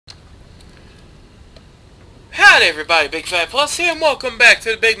Howdy everybody, Big Fat Plus here, and welcome back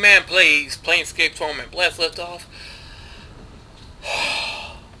to the BygMan Plays Planescape Torment. Last left off,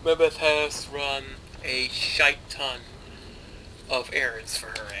 Mebeth has run a shite ton of errands for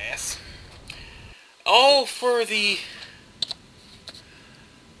her ass. All for the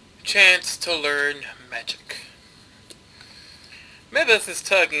chance to learn magic. Mebeth is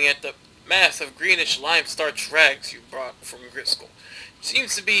tugging at the massive greenish lime starch rags you brought from Gristle.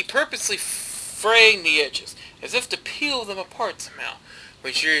 Seems to be purposely fraying the edges, as if to peel them apart somehow.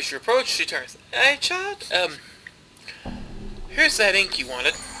 When she hears your approach, she turns. Hey, child, here's that ink you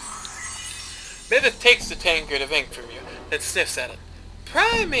wanted. Mebeth takes the tankard of ink from you, then sniffs at it.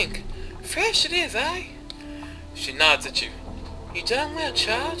 Prime ink! Fresh it is, eh? She nods at you. You done well,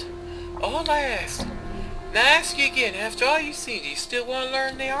 child. All I ask. Now I ask you again, after all you've seen, do you still want to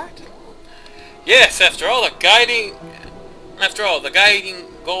learn the art? Yes, after all, the guiding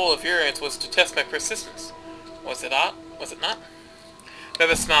goal of your errands was to test my persistence. Was it not?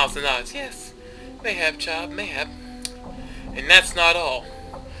 Mebeth smiles and nods. Yes, mayhap, child, mayhap. And that's not all.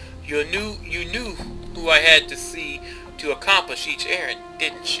 You knew who I had to see to accomplish each errand,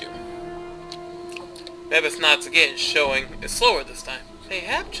 didn't you? Mebeth nods again, showing it's slower this time.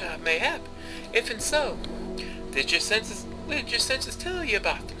 Mayhap, child, mayhap. If and so, what did your senses tell you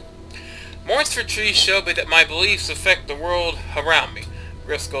about them? Mournful trees show me that my beliefs affect the world around me.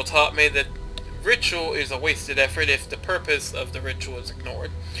 Gristle taught me that ritual is a wasted effort if the purpose of the ritual is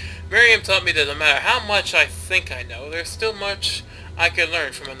ignored. Miriam taught me that no matter how much I think I know, there's still much I can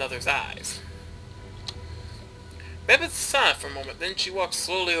learn from another's eyes. Mebeth sighed for a moment, then she walks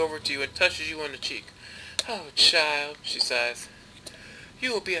slowly over to you and touches you on the cheek. Oh, child, she sighs.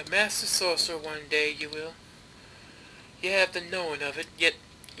 You will be a master sorcerer one day, you will. You have the knowing of it, yet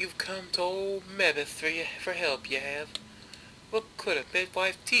you've come to old Mebeth for help, you have. What could a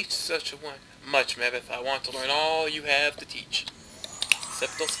midwife teach such a one? Much, Mebeth. I want to learn all you have to teach.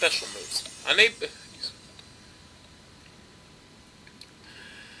 Except those special moves.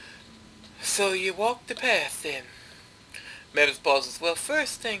 So you walk the path, then? Mebeth pauses. Well,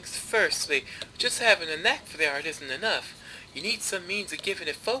 first things firstly, just having a knack for the art isn't enough. You need some means of giving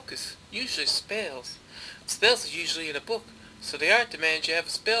it focus. Usually spells. Spells are usually in a book, so the art demands you have a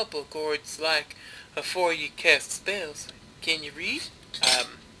spell book, or it's like before you cast spells. Can you read?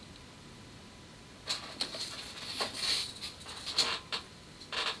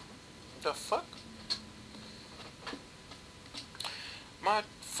 The fuck? My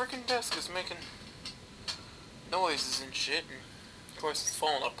freaking desk is making noises and shit, and of course it's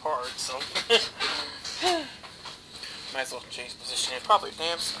falling apart, so might as well change position. And probably a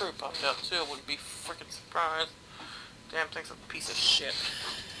damn screw popped out too. I wouldn't be freaking surprised. Damn thing's a piece of shit.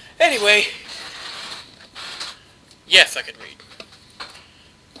 Anyway, yes, I can read.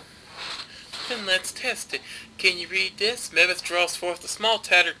 Then let's test it. Can you read this? Mebeth draws forth a small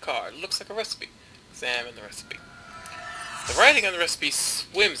tattered card. It looks like a recipe. Examine the recipe. The writing on the recipe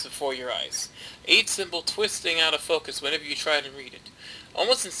swims before your eyes. Each symbol twisting out of focus whenever you try to read it.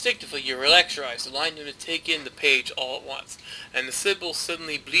 Almost instinctively, you relax your eyes, allowing them to take in the page all at once, and the symbols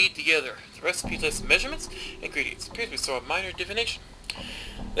suddenly bleed together. The recipe lists measurements, ingredients. Appears to be sort of minor divination.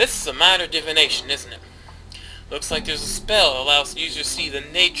 This is a minor divination, isn't it? Looks like there's a spell that allows the user to see the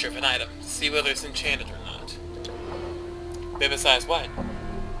nature of an item, to see whether it's enchanted or not. Mebeth's eyes wide.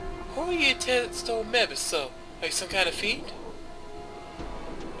 Who are you to stole Mebeth so? Are you some kind of fiend?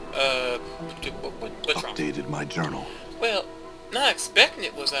 What's wrong? Updated my journal. Well, not expecting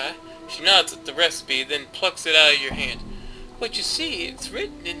it, was I? She nods at the recipe, then plucks it out of your hand. But you see, it's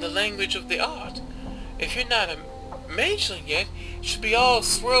written in the language of the art. If you're not a mageling yet, it should be all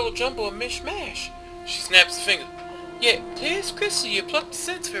swirl jumble and mishmash. She snaps a finger. Yeah, there's Crystal, you plucked the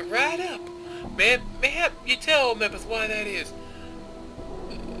sense of it right up. Mayhap you tell Mebeth why that is.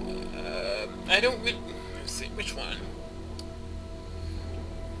 I don't really... Let's see, which one?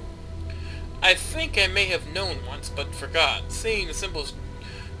 I think I may have known once, but forgot. Seeing the symbols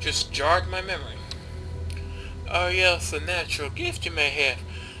just jarred my memory. Oh yes, a natural gift you may have.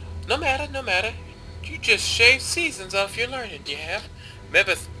 No matter. You just shave seasons off your learning, you have.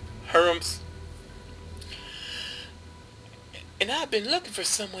 Mebeth hurums. And I've been looking for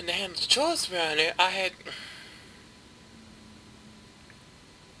someone to handle the chores around here.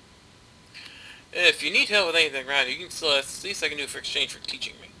 If you need help with anything around here, you can still ask. The least I can do for exchange for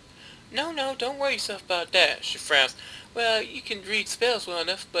teaching me. No, don't worry yourself about that, she frowns. Well, you can read spells well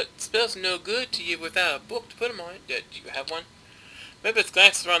enough, but spells are no good to you without a book to put them on. Do you have one? Mebeth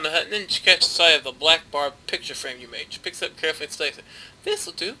glances around the hut, and then she catches sight of the black barbed picture frame you made. She picks it up carefully and stays it.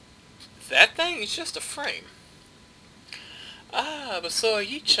 This'll do. That thing is just a frame. Ah, but so are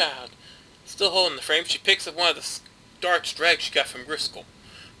you, child. Still holding the frame, she picks up one of the dark drags she got from Griskel.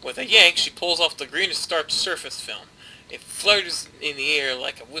 With a yank, she pulls off the greenish starch surface film. It flutters in the air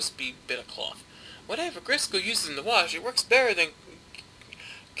like a wispy bit of cloth. Whatever Griskel uses in the wash, it works better than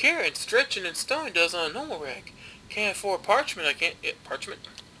carrying, stretching, and stone does on a normal rag. Can't afford parchment, I can't... parchment?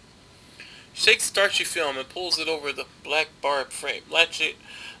 She takes starchy film and pulls it over the black barbed frame, latching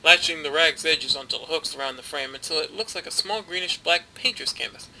the rag's edges onto the hooks around the frame until it looks like a small greenish black painter's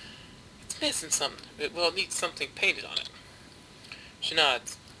canvas. It's missing something. It needs something painted on it. She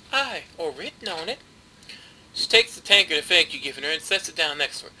nods. Aye, or written on it. She takes the tankard of ink you've given her and sets it down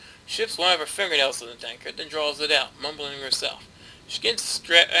next to her. She shifts one of her fingernails in the tankard, then draws it out, mumbling to herself. She begins to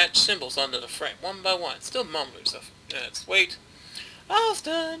scratch symbols onto the frame, one by one, still mumbling to herself. Wait. All's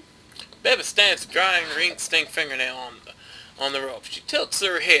done. Beba stands drying her ink-stained fingernail on the rope. She tilts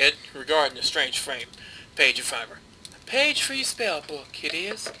her head, regarding the strange frame. Page in front of her. A page for your spell book, it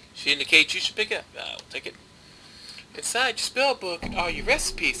is. She indicates you should pick it up. I'll take it. Inside your spell book are your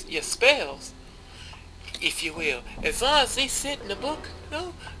recipes, your spells, if you will. As long as they sit in the book,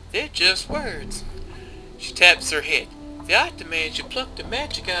 no, they're just words. She taps her head. The art demands you pluck the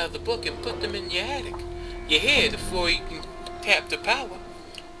magic out of the book and put them in your attic, your head, before you can tap the power.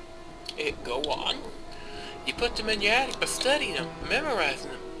 Go on. You put them in your attic by studying them, memorizing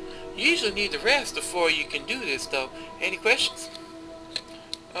them. You usually need the rest before you can do this, though. Any questions?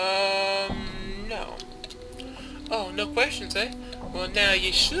 No. Oh, no questions, eh? Well, now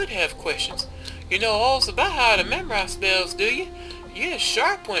you should have questions. You know all about how to memorize spells, do you? You're a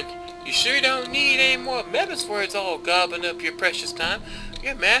sharp one. You sure don't need any more Mevis words all gobbling up your precious time.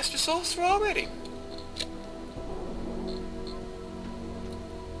 You're a master sorcerer already.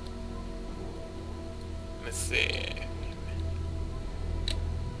 Let's see.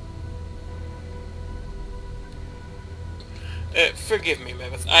 Forgive me,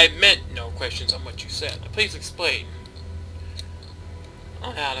 Mevis. I meant no questions on what you said. Please explain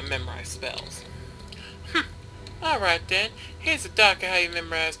on how to memorize spells. Alright then. Here's a doc of how you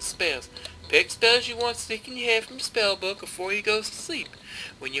memorize the spells. Pick spells you want stick in your head from your spell book before you go to sleep.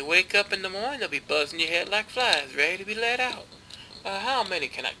 When you wake up in the morning, they'll be buzzing your head like flies, ready to be let out. How many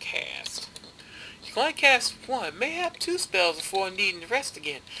can I cast? You can only cast one, mayhap two spells before needing to rest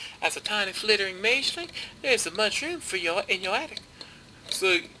again. As a tiny flittering mageling, there isn't much room for you in your attic.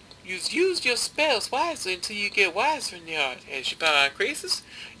 So use your spells wisely until you get wiser in the art. As your power increases,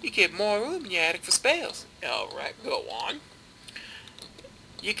 you get more room in your attic for spells. Alright, go on.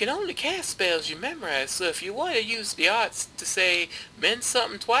 You can only cast spells you memorize, so if you want to use the arts to say mend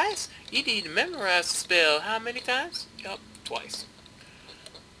something twice, you need to memorize the spell how many times? Yup, twice.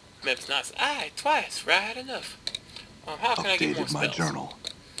 Mevis nods. Aye, twice, right enough. How can I get more spells? My journal.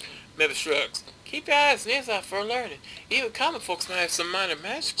 Mevis shrugs. Keep your eyes and ears out for learning. Even common folks might have some minor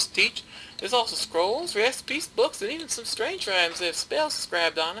magic to teach. There's also scrolls, recipes, books, and even some strange rhymes that have spells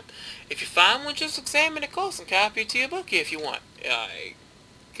inscribed on them. If you find one, just examine it close and copy it to your book if you want. I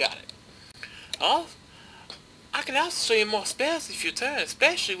got it. I can also show you more spells if you turn,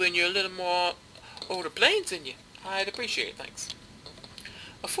 especially when you're a little more older planes than you. I'd appreciate it, thanks.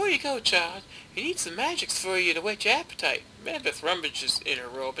 Before you go, child, you need some magics for you to whet your appetite. Mevis rummages in her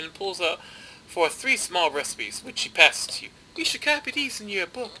robe and pulls out for 3 small recipes, which she passes to you. You should copy these in your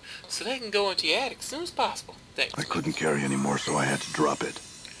book, so they can go into your attic as soon as possible. Thanks. I couldn't carry any more, so I had to drop it.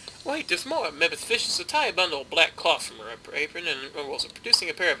 Wait, there's more. Mevis fishes a tiny bundle of black cloth from her apron and rolls it, producing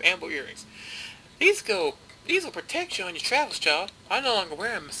a pair of amber earrings. These will protect you on your travels, child. I no longer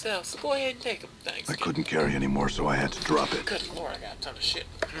wear them myself, so go ahead and take them. Thanks. I couldn't carry any more, so I had to drop it. Good lord, I got a ton of shit.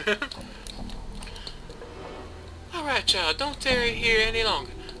 Alright, child, don't tarry here any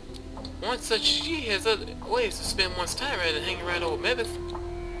longer. One such as you has other ways to spend one's time rather than hanging around old Mevis.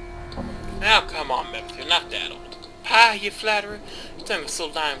 Now, come on, Mevis, you're not that old. Pie, you flatterer. Your tongue is so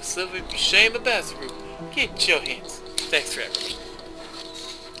lined with silver, you'd be ashamed of Bazaru. Get your hands. Thanks for everything.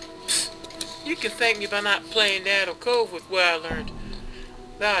 You can thank me by not playing the Addle Cove with what I learned.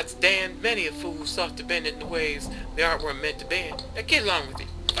 God's damned many a fool sought to bend it in the ways they aren't were meant to bend. Now get along with you.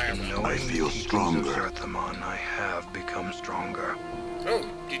 I feel stronger. Zerthimon, I have become stronger. Oh,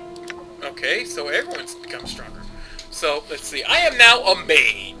 okay, so everyone's become stronger. So, let's see. I am now a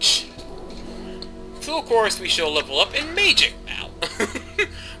mage. So, of course, we shall level up in maging now.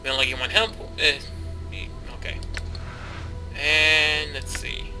 We only get 1 health. Okay. And, let's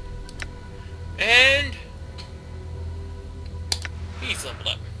see. And he's leveled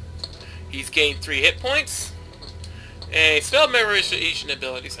up. He's gained 3 hit points. And spell memorization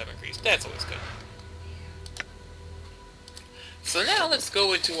abilities have increased. That's always good. So now let's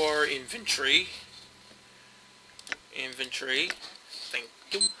go into our inventory. Thank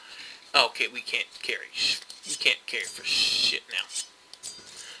you. Okay, we can't carry. We can't carry for shit now.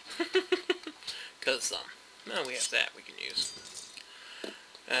 Because, no, we have that we can use.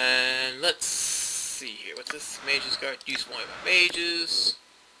 And let's see here. What's this? Mage's Guard. Use one of my mages.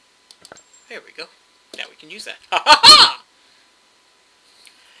 There we go. Now we can use that. Ha ha ha!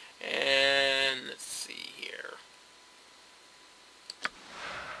 And let's see here.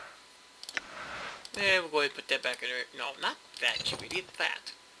 And we'll go ahead and put that back in there. No, not that, you idiot.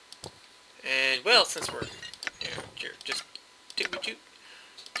 That. And, well, since we're... Here, just... Would you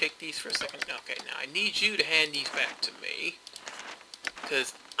take these for a second? Okay, now I need you to hand these back to me.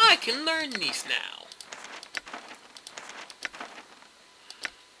 Because I can learn these now.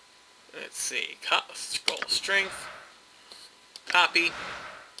 Let's see. Scroll of Strength. Copy.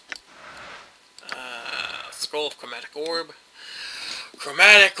 Scroll of Chromatic Orb.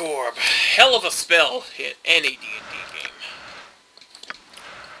 Chromatic Orb. Hell of a spell in any D&D game.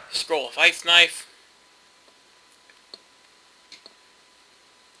 Scroll of Ice Knife.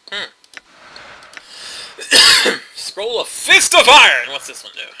 Scroll of Fist of Iron! What's this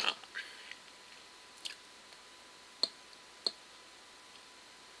one do? Huh.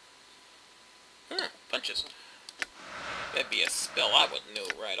 Punches. That'd be a spell I wouldn't know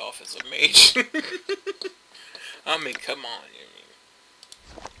right off as a mage. I mean, come on.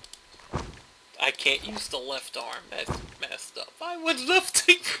 I can't use the left arm. That's messed up. I would love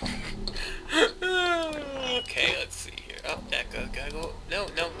to... Okay, let's see here. Oh, that gotta go... No.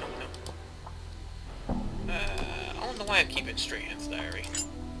 I don't know why I'm keeping Stray Hands Diary.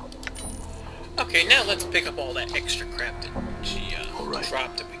 Okay, now let's pick up all that extra crap that she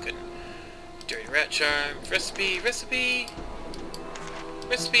dropped that we couldn't. Dirty Rat Charm, recipe, and recipe.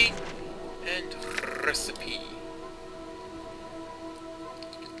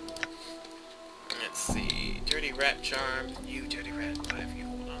 Let's see, Dirty Rat Charm, you Dirty Rat, whatever, you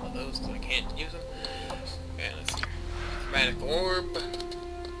hold on to those because I can't use them. And let's see, Chromatic Orb.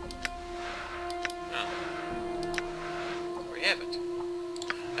 We have it.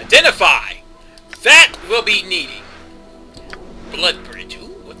 Identify! That will be needy. Blood Bridge.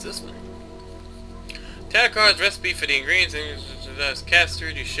 Ooh, what's this one? Tarot cards, recipe for the ingredients, and as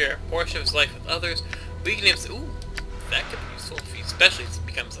caster to share a portion of his life with others. Weakness. Ooh, that could be useful, especially if he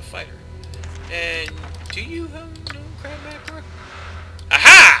becomes a fighter. And do you have no Chromatic Orb?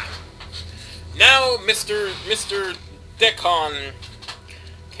 Aha! Now Mr. Decon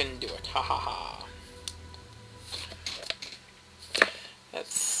can do it. Ha ha ha.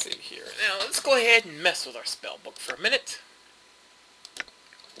 Let's see here. Now, let's go ahead and mess with our spell book for a minute.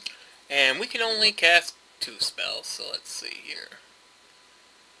 And we can only cast 2 spells, so let's see here.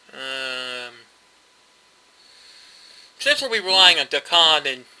 Since we'll be relying on Dakan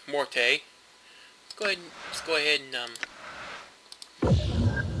and Morte, let's go ahead and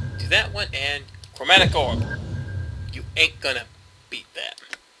do that one, and Chromatic Orb. You ain't gonna beat that.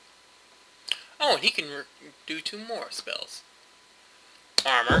 Oh, and he can do 2 more spells.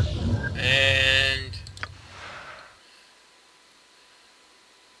 Armor, and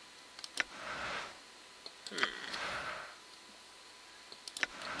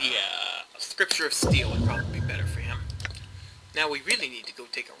yeah, Scripture of Steel would probably be better for him. Now we really need to go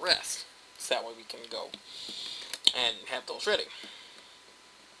take a rest, so that way we can go and have those ready.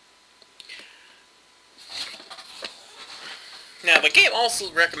 Now the game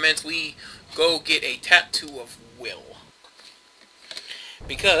also recommends we go get a Tattoo of Will.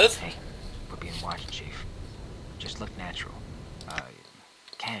 Because... Hey, we're being watched, Chief. Just look natural.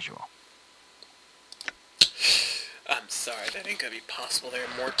 Casual. I'm sorry, that ain't gonna be possible there,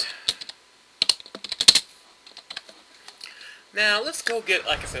 Mort. Now, let's go get,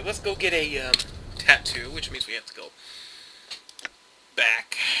 like I said, let's go get a, tattoo, which means we have to go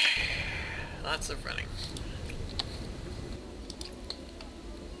back. Lots of running.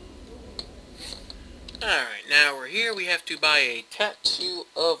 Alright, now we're here. We have to buy a Tattoo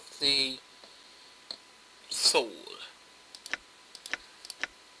of the Soul.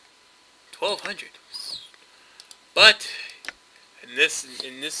 1,200. But in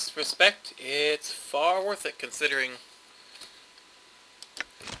this respect, it's far worth it considering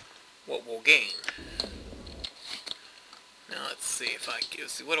what we'll gain. Now let's see if I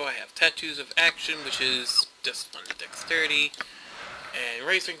see what do I have? Tattoos of Action, which is just on dexterity, and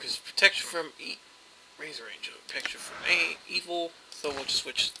Razor because protection from Razor Angel, protection from evil. So we'll just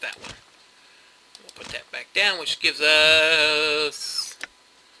switch that one. We'll put that back down, which gives us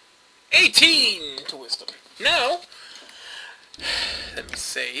 18 to Wisdom. Now, let me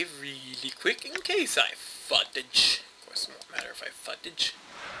save really quick in case I fudge. Of course, it won't matter if I fudge.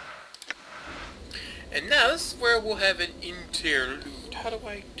 And now this is where we'll have an interlude. How do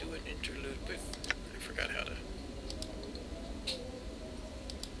I do an interlude with... I forgot how to...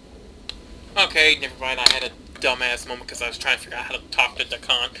 Okay, never mind. I had a dumbass moment because I was trying to figure out how to talk to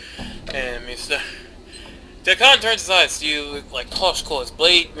Dakan. And Mr. Dakan turns his eyes to you like Toshko. His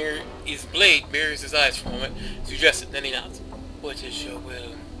blade mirrors his eyes for a moment. Suggests it, then he nods. What is your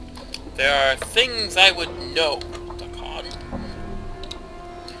will? There are things I would know, Dakan.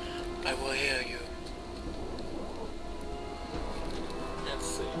 I will hear you. Let's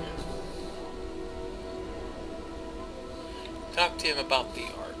see. Talk to him about the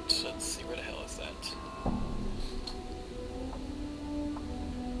art. Let's see, where the hell is that?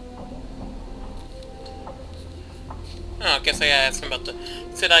 Oh, I guess I gotta ask him about the...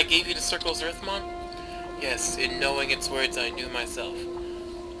 Said I gave you the Circle of Zerthimon? Yes, in knowing its words I knew myself.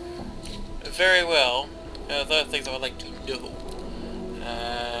 Very well. There's other things I would like to know.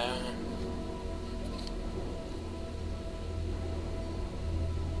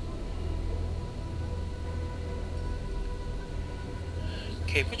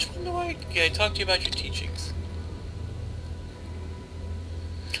 Okay, which one do I... Okay, I talked to you about your teachings.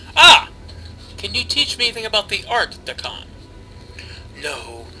 Ah! Can you teach me anything about the art, Dakan?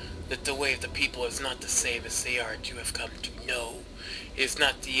 Know that the way of the people is not the same as the art you have come to know. It is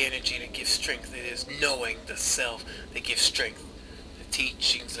not the energy that gives strength, it is knowing the self that gives strength. The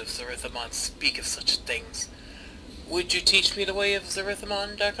teachings of Zerthimon speak of such things. Would you teach me the way of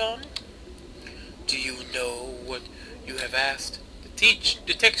Zerthimon, Dakan? Do you know what you have asked?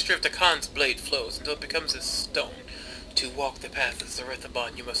 The texture of Dakan's blade flows until it becomes as stone. To walk the path of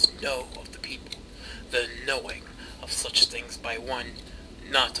Zerthimon, you must know of the people. The knowing of such things by one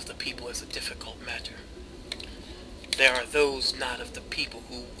not of the people is a difficult matter. There are those not of the people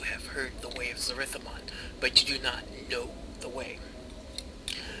who have heard the way of Zerthimon, but do not know the way.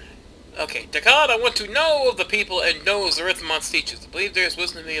 Okay, Dakan, I want to know of the people and know Zerthimon's teachings. I believe there is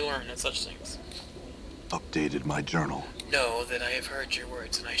wisdom to be learned in such things. Updated my journal. Know that I have heard your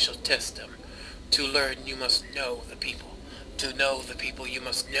words, and I shall test them. To learn, you must know the people. To know the people, you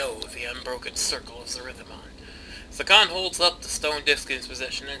must know the Unbroken Circle of Zerthimon. Dakan holds up the stone disc in his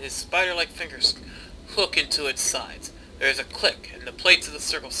possession, and his spider-like fingers hook into its sides. There is a click, and the plates of the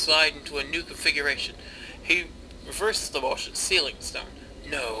circle slide into a new configuration. He reverses the motion, sealing the stone.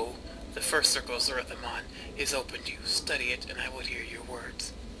 No, the first circle of Zerthimon is open to you. Study it, and I will hear your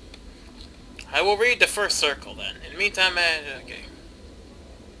words. I will read the first circle, then. In the meantime, okay.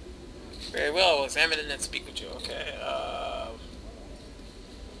 Very well, I'll examine it and then speak with you. Okay,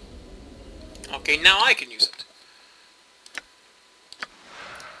 okay, now I can use it.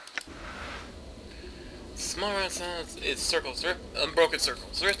 Small round sounds is circles, unbroken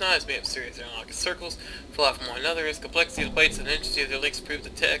circles. Zerthimon is made of series of unlocked circles, flow off from one another. Its complexity of the plates and the intricacy of their links prove the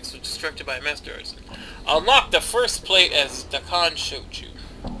text was constructed by a master artisan. Unlock the first plate as Dakan showed you.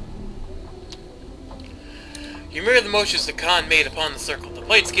 You mirror the motions Dakan made upon the circle. The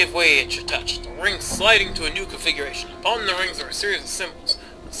plates give way at your touch, the rings sliding to a new configuration. Upon the rings are a series of symbols.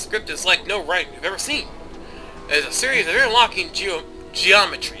 The script is like no writing you've ever seen. It is a series of interlocking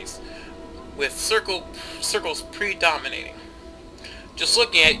geometries, with circles predominating. Just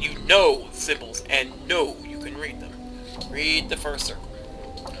looking at it, you know the symbols, and know you can read them. Read the first circle.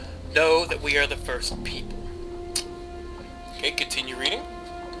 Know that we are the first people. Okay, continue reading.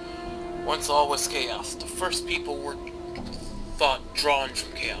 Once all was chaos. The first people were thought drawn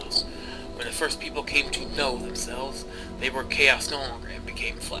from chaos. When the first people came to know themselves, they were chaos no longer and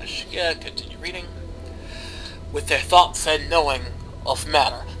became flesh. Yeah, continue reading. With their thoughts and knowing of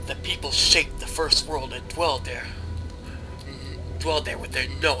matter, the people shaped the first world and dwelled there with their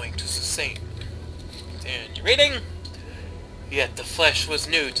knowing to sustain. Continue reading. Yet the flesh was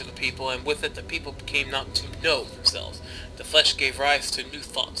new to the people, and with it the people came not to know themselves. The flesh gave rise to new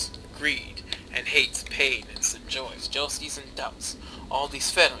thoughts, greed, and hates, pain, and joys, jealousies, and doubts. All these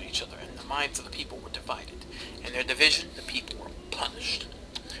fed on each other, and the minds of the people were divided. In their division, the people were punished.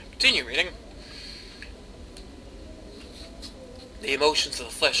 Continue reading. The emotions of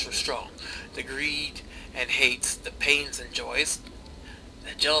the flesh were strong. The greed and hates, the pains and joys,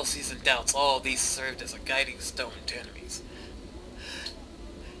 the jealousies and doubts, all of these served as a guiding stone to enemies.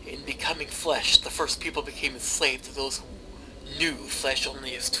 In becoming flesh, the first people became enslaved to those who knew flesh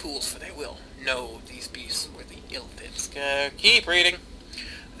only as tools for their will. No, these beasts were the Illithids. Keep reading.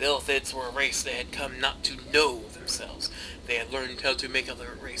 The Illithids were a race that had come not to know themselves. They had learned how to make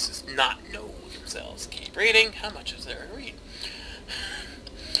other races not know themselves. Keep reading. How much is there to read?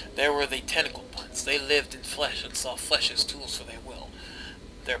 There were the tentacle ones. They lived in flesh and saw flesh as tools for their will.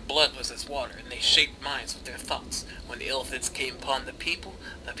 Their blood was as water, and they shaped minds with their thoughts. When the Illithids came upon the people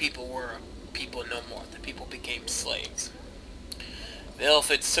were people no more. The people became slaves. The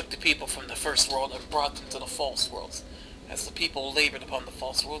Illithids took the people from the first world and brought them to the false worlds. As the people labored upon the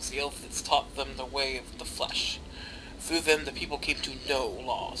false worlds, the Illithids taught them the way of the flesh. Through them, the people came to know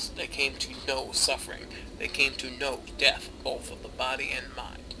loss. They came to know suffering. They came to know death, both of the body and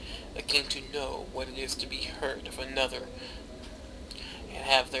mind. They came to know what it is to be hurt of another and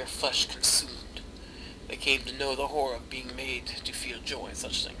have their flesh consumed. They came to know the horror of being made to feel joy and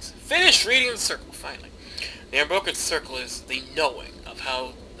such things. Finish reading the circle, finally. The Unbroken Circle is the knowing of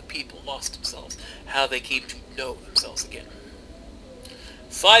how the people lost themselves, how they came to know themselves again.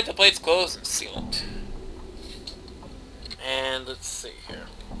 Slide the plates closed and seal it. And let's see here.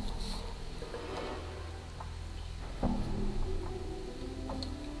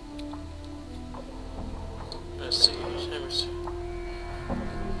 Let's see.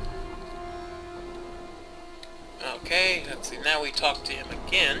 Okay, let's see. Now we talk to him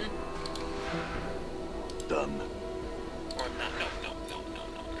again. Done. Or not. No.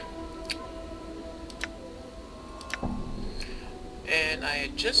 And I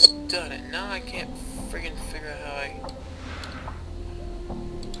had just done it. Now I can't friggin' figure out how I...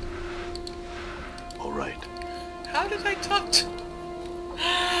 All right. How did I talk to...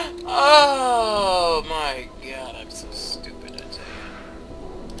 Oh my god, I'm so stupid, I tell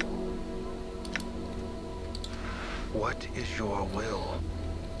you. What is your will?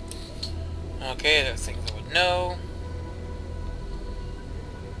 Okay, there's things I would know.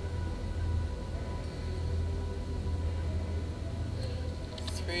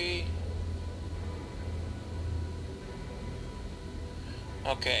 Three.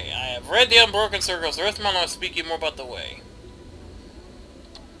 Okay, I have read the Unbroken Circle of Zerthimon. I'll speak to you more about the way.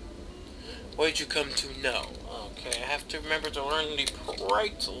 What did you come to know? Okay, I have to remember to learn the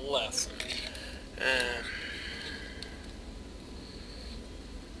right lesson.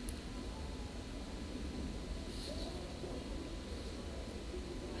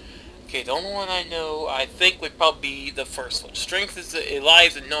 Okay, the only one I know, I think, would probably be the first one. Strength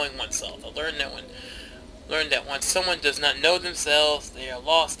lies in knowing oneself. I learned that once someone does not know themselves, they are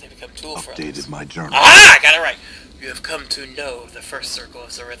lost, they become tool for others. Updated my journal. Aha! I got it right! You have come to know the first circle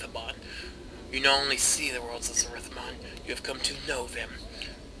of Zerthimon. You not only see the worlds of Zerthimon, you have come to know them.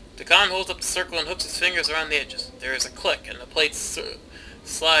 The Khan holds up the circle and hooks his fingers around the edges. There is a click, and the plates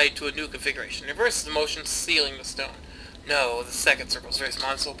slide to a new configuration. Reverses the motion, sealing the stone. No, the second circle is very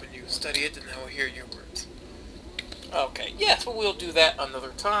small. It's open. You study it, and I will hear your words. Okay, yes, well, we'll do that another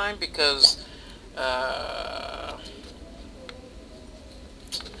time, because,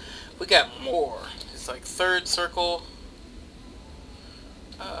 we got more. It's like third circle.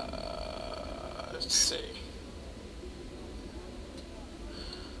 Let's see.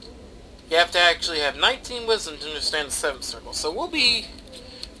 You have to actually have 19 wisdom to understand the seventh circle. So we'll be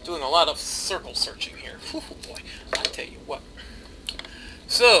doing a lot of circle searching here. Whew, boy, I tell you what.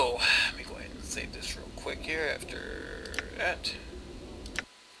 So, let me go ahead and save this real quick here after that.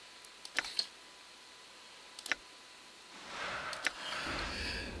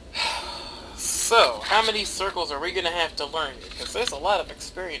 So, how many circles are we going to have to learn? Because there's a lot of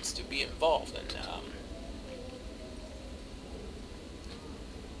experience to be involved in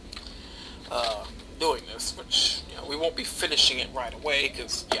doing this, which, you know, we won't be finishing it right away,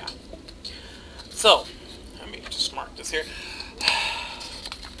 because, yeah. So, let me just mark this here.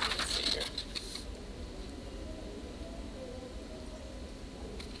 Let's see here.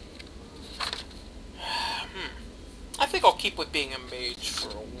 I think I'll keep with being a mage for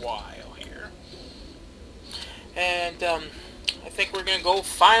a while here. And, I think we're gonna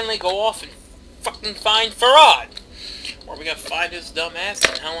finally go off and fucking find Farad. Where are we gonna find his dumb ass,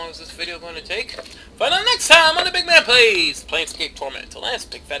 and how long is this video gonna take? Find out next time on the BygMan Plays Planescape Torment. Until then, it's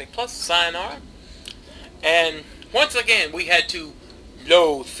Big Fatty Plus, sayonara. And, once again, we had to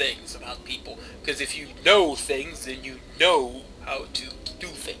know things about people. Because if you know things, then you know how to do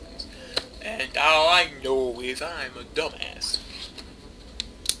things. And all I know is I'm a dumbass.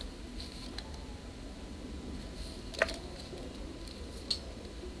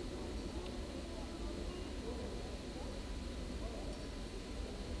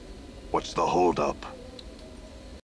 What's the holdup?